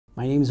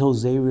My name is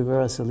Jose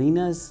Rivera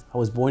Salinas. I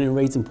was born and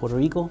raised in Puerto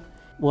Rico.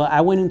 Well, I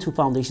went into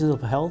Foundations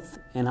of Health,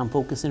 and I'm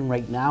focusing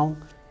right now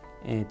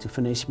to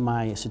finish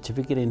my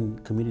certificate in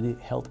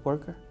community health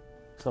worker.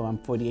 So I'm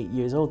 48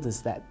 years old.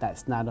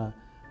 That's not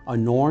a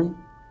norm.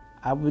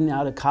 I've been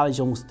out of college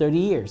almost 30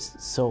 years,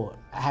 so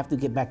I have to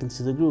get back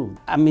into the groove.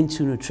 I'm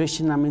into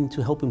nutrition. I'm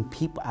into helping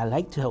people. I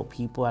like to help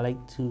people. I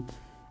like to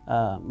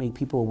make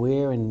people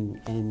aware,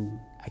 and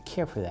I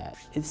care for that.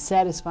 It's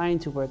satisfying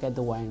to work at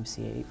the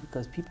YMCA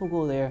because people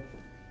go there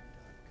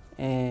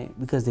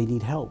because they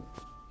need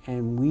help.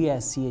 And we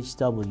as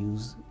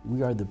CHWs,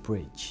 we are the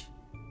bridge.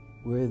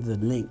 We're the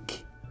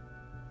link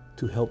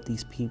to help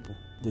these people.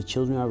 The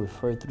children are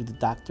referred through the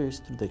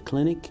doctors, through the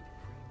clinic,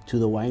 to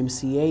the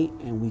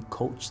YMCA, and we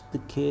coach the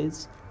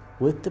kids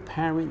with the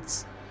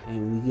parents,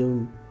 and we give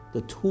them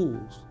the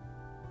tools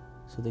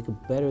so they can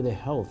better their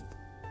health.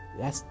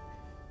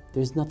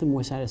 There's nothing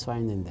more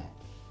satisfying than that.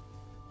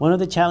 One of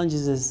the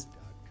challenges is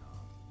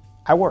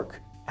I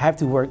work. I have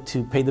to work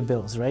to pay the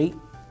bills, right?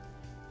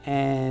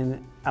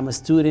 And I'm a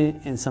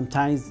student, and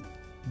sometimes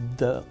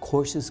the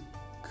courses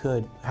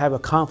could have a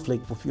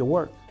conflict with your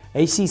work.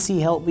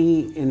 HCC helped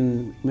me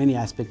in many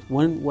aspects.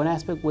 One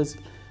aspect was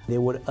they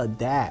would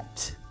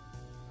adapt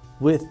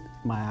with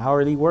my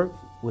hourly work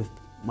with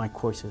my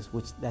courses,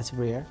 which that's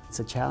rare. It's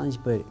a challenge,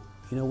 but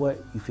you know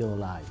what? You feel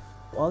alive.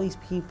 All these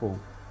people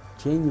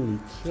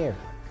genuinely care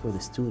for the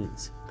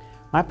students.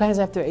 My plans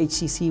after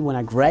HCC, when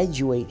I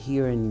graduate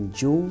here in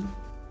June,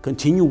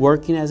 continue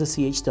working as a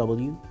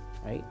CHW,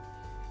 right?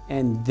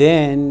 And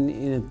then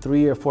in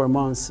 3 or 4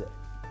 months,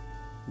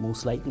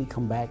 most likely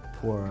come back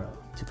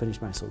to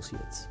finish my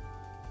associates.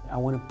 I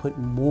want to put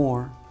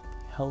more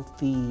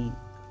healthy,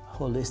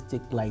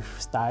 holistic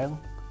lifestyle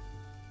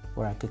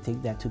where I could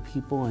take that to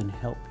people and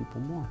help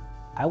people more.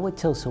 I would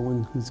tell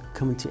someone who's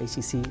coming to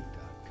HCC,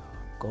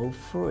 go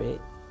for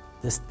it.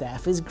 The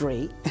staff is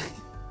great.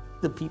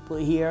 The people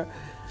here,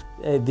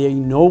 they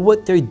know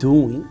what they're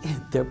doing.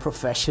 They're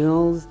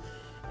professionals.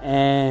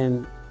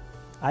 And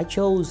I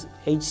chose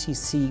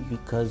HCC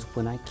because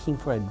when I came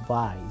for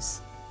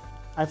advice,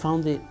 I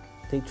found that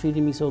they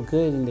treated me so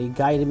good and they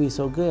guided me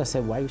so good. I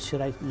said, why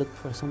should I look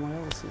for somewhere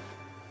else?